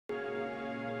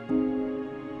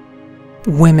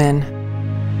Women.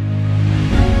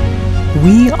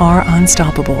 We are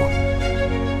unstoppable.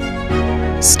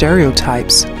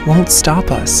 Stereotypes won't stop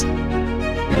us.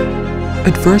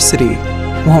 Adversity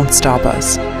won't stop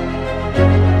us.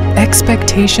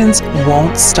 Expectations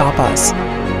won't stop us.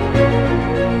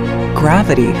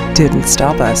 Gravity didn't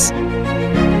stop us.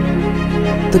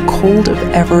 The cold of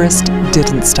Everest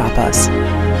didn't stop us.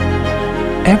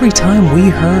 Every time we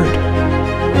heard,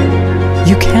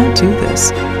 "You can't do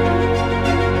this.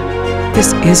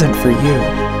 This isn't for you,"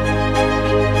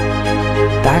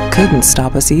 that couldn't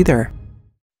stop us either.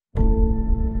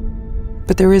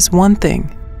 But there is one thing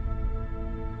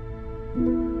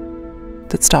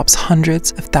that stops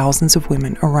hundreds of thousands of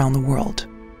women around the world.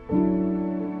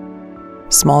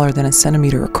 Smaller than a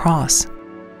centimeter across.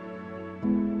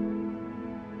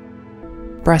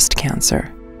 Breast cancer.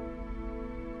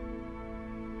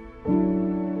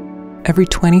 Every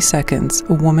 20 seconds,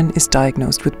 a woman is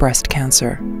diagnosed with breast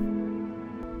cancer.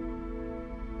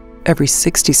 Every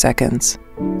 60 seconds,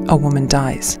 a woman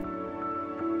dies.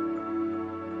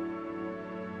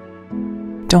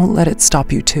 Don't let it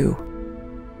stop you too.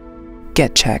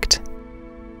 Get checked.